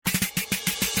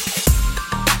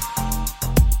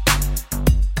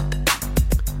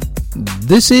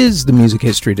This is the Music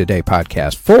History Today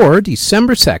podcast for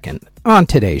December 2nd. On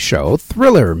today's show,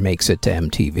 Thriller makes it to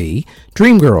MTV,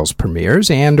 Dreamgirls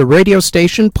premieres, and a radio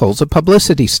station pulls a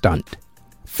publicity stunt.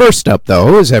 First up,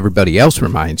 though, as everybody else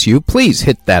reminds you, please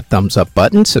hit that thumbs up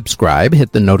button, subscribe,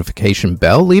 hit the notification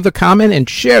bell, leave a comment, and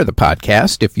share the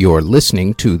podcast if you're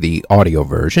listening to the audio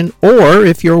version, or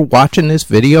if you're watching this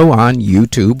video on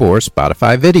YouTube or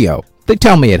Spotify video. They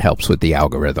tell me it helps with the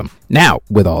algorithm. Now,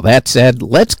 with all that said,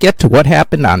 let's get to what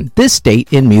happened on this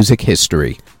date in music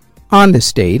history. On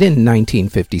this date in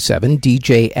 1957,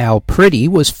 DJ Al Pretty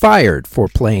was fired for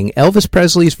playing Elvis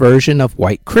Presley's version of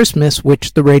White Christmas,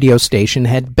 which the radio station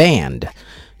had banned.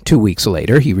 2 weeks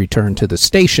later, he returned to the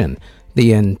station.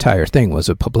 The entire thing was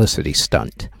a publicity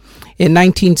stunt. In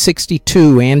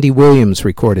 1962, Andy Williams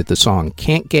recorded the song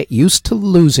Can't Get Used to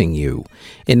Losing You.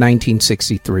 In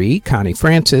 1963, Connie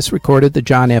Francis recorded the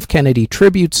John F. Kennedy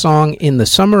tribute song In the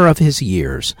Summer of His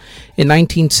Years. In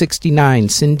 1969,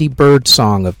 Cindy Bird's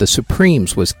song of the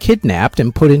Supremes was kidnapped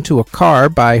and put into a car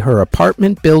by her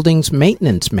apartment building's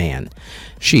maintenance man.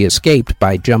 She escaped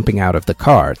by jumping out of the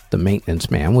car. The maintenance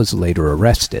man was later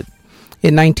arrested.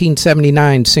 In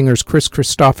 1979, singers Kris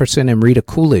Kristofferson and Rita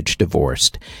Coolidge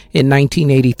divorced. In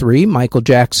 1983, Michael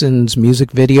Jackson's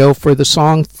music video for the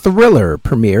song Thriller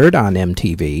premiered on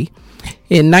MTV.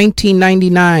 In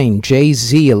 1999,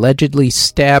 Jay-Z allegedly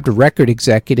stabbed record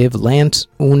executive Lance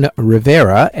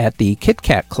Rivera at the Kit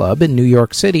Kat Club in New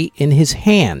York City in his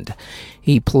hand.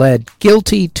 He pled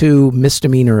guilty to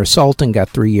misdemeanor assault and got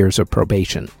 3 years of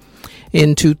probation.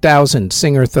 In 2000,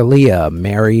 singer Thalia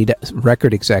married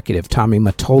record executive Tommy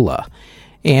Mottola.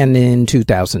 And in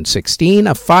 2016,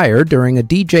 a fire during a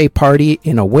DJ party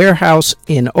in a warehouse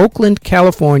in Oakland,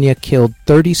 California, killed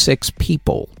 36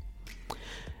 people.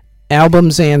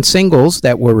 Albums and singles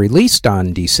that were released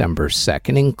on December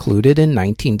 2nd included in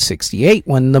 1968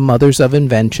 when the Mothers of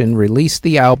Invention released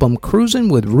the album Cruisin'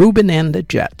 with Reuben and the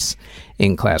Jets.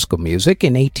 In classical music,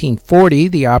 in 1840,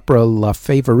 the opera La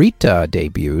Favorita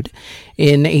debuted.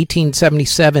 In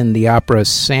 1877, the opera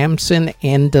Samson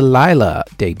and Delilah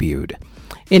debuted.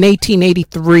 In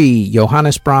 1883,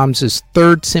 Johannes Brahms'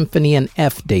 Third Symphony in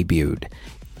F debuted.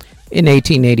 In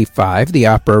 1885, the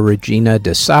opera Regina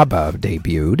de Saba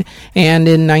debuted, and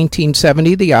in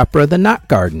 1970, the opera The Knot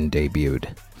Garden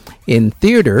debuted. In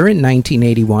theater, in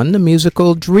 1981, the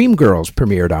musical Dreamgirls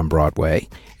premiered on Broadway.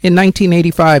 In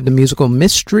 1985, the musical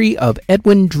Mystery of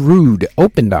Edwin Drood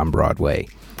opened on Broadway.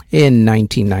 In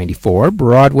 1994,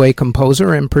 Broadway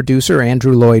composer and producer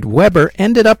Andrew Lloyd Webber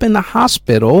ended up in the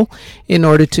hospital in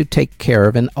order to take care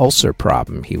of an ulcer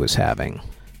problem he was having.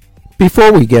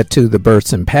 Before we get to the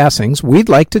births and passings, we'd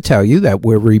like to tell you that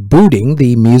we're rebooting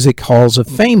the Music Halls of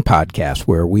Fame podcast,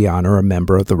 where we honor a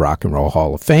member of the Rock and Roll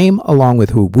Hall of Fame, along with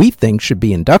who we think should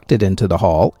be inducted into the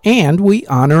Hall, and we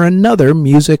honor another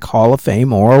Music Hall of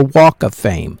Fame or Walk of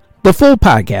Fame. The full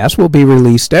podcast will be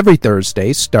released every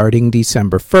Thursday starting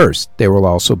December 1st. There will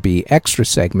also be extra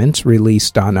segments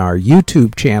released on our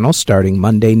YouTube channel starting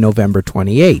Monday, November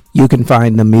 28th. You can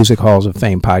find the Music Halls of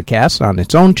Fame podcast on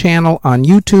its own channel on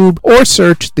YouTube or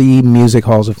search the Music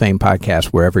Halls of Fame podcast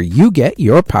wherever you get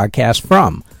your podcast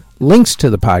from. Links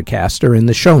to the podcast are in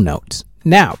the show notes.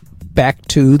 Now, back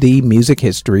to the Music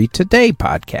History Today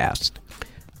podcast.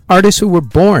 Artists who were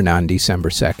born on December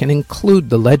 2nd include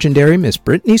the legendary Miss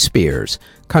Britney Spears,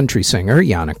 country singer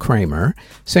Jana Kramer,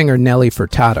 singer Nelly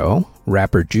Furtado,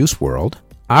 rapper Juice WRLD,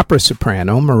 opera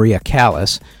soprano Maria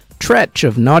Callas, Tretch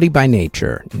of Naughty by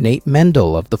Nature, Nate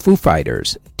Mendel of the Foo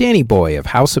Fighters, Danny Boy of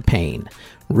House of Pain,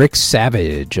 Rick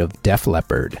Savage of Def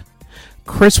Leppard,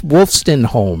 Chris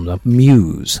Wolstenholme of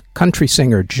Muse, country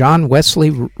singer John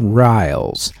Wesley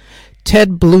Riles,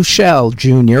 Ted Bluchel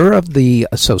Jr. of The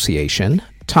Association,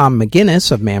 Tom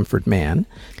McGinnis of Manfred Mann,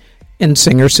 and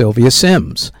singer Sylvia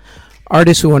Sims.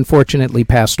 Artists who unfortunately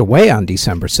passed away on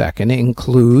December 2nd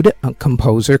include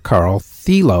composer Carl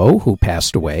Thilo, who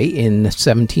passed away in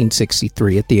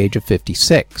 1763 at the age of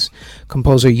 56.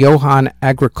 Composer Johann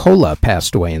Agricola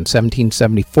passed away in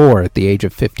 1774 at the age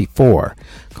of 54.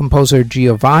 Composer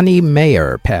Giovanni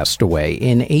Mayer passed away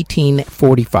in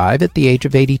 1845 at the age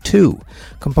of 82.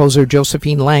 Composer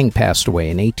Josephine Lang passed away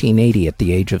in 1880 at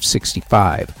the age of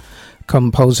 65.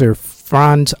 Composer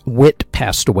Franz Witt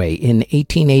passed away in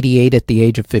 1888 at the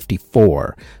age of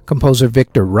 54. Composer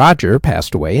Victor Roger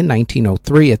passed away in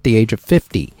 1903 at the age of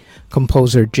 50.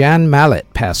 Composer Jan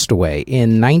Mallet passed away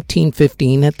in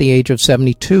 1915 at the age of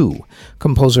 72.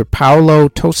 Composer Paolo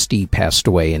Tosti passed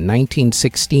away in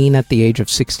 1916 at the age of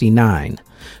 69.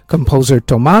 Composer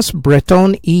Tomas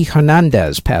Breton y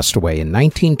Hernandez passed away in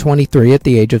 1923 at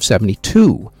the age of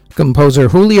 72. Composer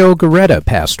Julio Garetta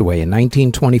passed away in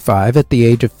 1925 at the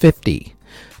age of 50.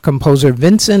 Composer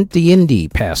Vincent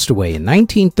d'Indy passed away in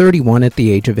 1931 at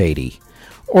the age of 80.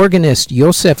 Organist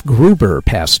Josef Gruber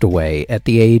passed away at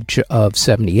the age of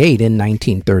 78 in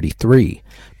 1933.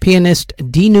 Pianist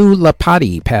Dinu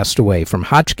Lapati passed away from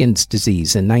Hodgkin's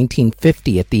disease in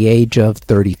 1950 at the age of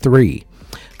 33.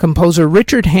 Composer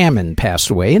Richard Hammond passed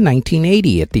away in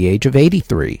 1980 at the age of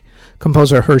 83.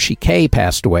 Composer Hershey Kay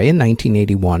passed away in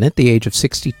 1981 at the age of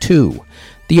 62.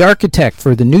 The architect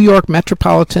for the New York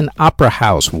Metropolitan Opera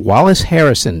House, Wallace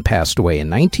Harrison, passed away in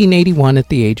 1981 at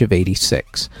the age of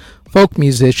 86. Folk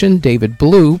musician David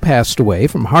Blue passed away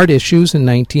from heart issues in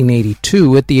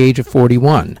 1982 at the age of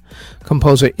 41.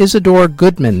 Composer Isadore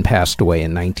Goodman passed away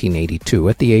in 1982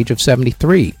 at the age of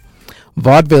 73.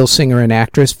 Vaudeville singer and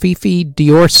actress Fifi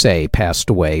D'Orsay passed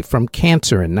away from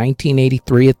cancer in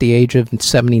 1983 at the age of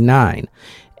 79.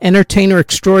 Entertainer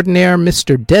extraordinaire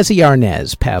Mr. Desi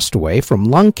Arnaz passed away from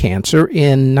lung cancer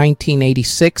in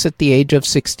 1986 at the age of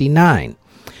 69.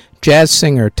 Jazz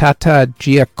singer Tata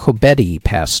Giacobetti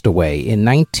passed away in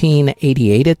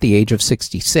 1988 at the age of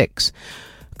 66.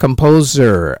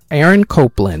 Composer Aaron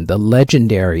Copland, the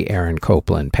legendary Aaron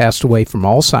Copland, passed away from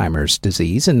Alzheimer's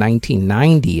disease in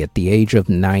 1990 at the age of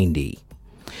 90.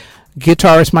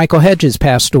 Guitarist Michael Hedges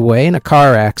passed away in a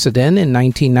car accident in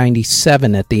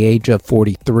 1997 at the age of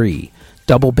 43.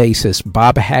 Double bassist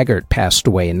Bob Haggart passed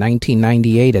away in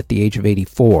 1998 at the age of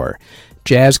 84.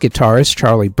 Jazz guitarist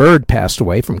Charlie Byrd passed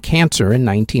away from cancer in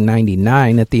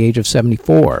 1999 at the age of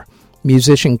 74.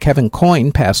 Musician Kevin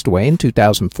Coyne passed away in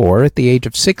 2004 at the age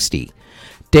of 60.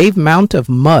 Dave Mount of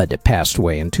Mud passed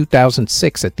away in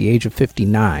 2006 at the age of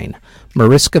 59.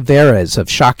 Mariska Veres of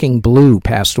Shocking Blue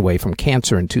passed away from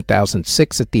cancer in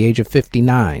 2006 at the age of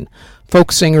 59.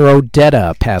 Folk singer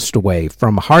Odetta passed away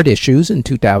from heart issues in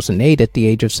 2008 at the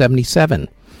age of 77.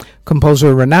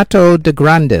 Composer Renato de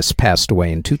Grandes passed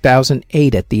away in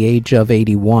 2008 at the age of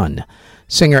 81.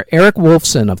 Singer Eric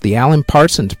Wolfson of the Alan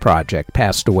Parsons Project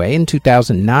passed away in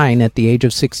 2009 at the age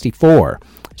of 64.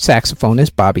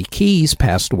 Saxophonist Bobby Keys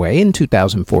passed away in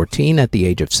 2014 at the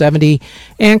age of 70,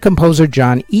 and composer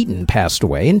John Eaton passed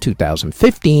away in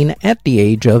 2015 at the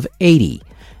age of 80.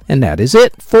 And that is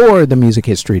it for the Music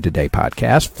History Today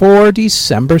podcast for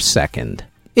December 2nd.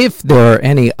 If there are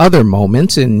any other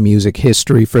moments in music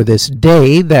history for this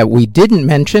day that we didn't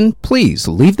mention, please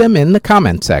leave them in the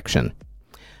comment section.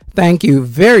 Thank you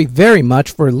very, very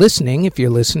much for listening if you're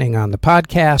listening on the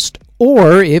podcast,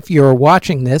 or if you're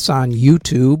watching this on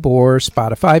YouTube or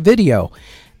Spotify video.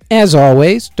 As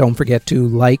always, don't forget to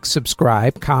like,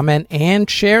 subscribe, comment, and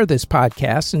share this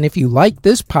podcast. And if you like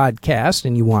this podcast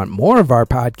and you want more of our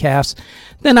podcasts,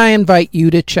 then I invite you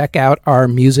to check out our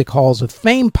Music Halls of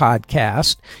Fame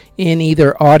podcast in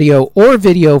either audio or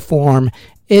video form.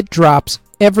 It drops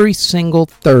every single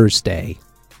Thursday.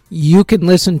 You can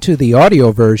listen to the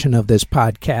audio version of this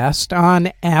podcast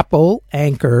on Apple,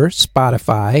 Anchor,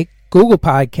 Spotify, Google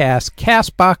Podcasts,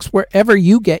 CastBox, wherever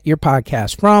you get your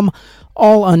podcast from,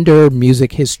 all under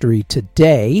Music History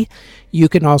Today. You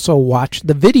can also watch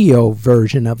the video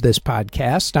version of this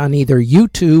podcast on either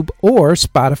YouTube or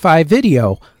Spotify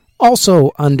Video,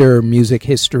 also under Music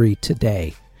History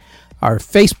Today. Our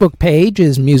Facebook page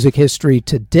is Music History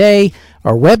Today.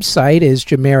 Our website is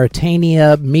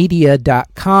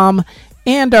JamaritaniaMedia.com.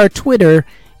 And our Twitter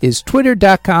is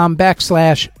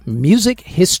twitter.com/Music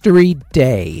History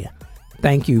Day.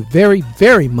 Thank you very,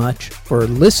 very much for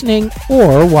listening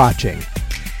or watching.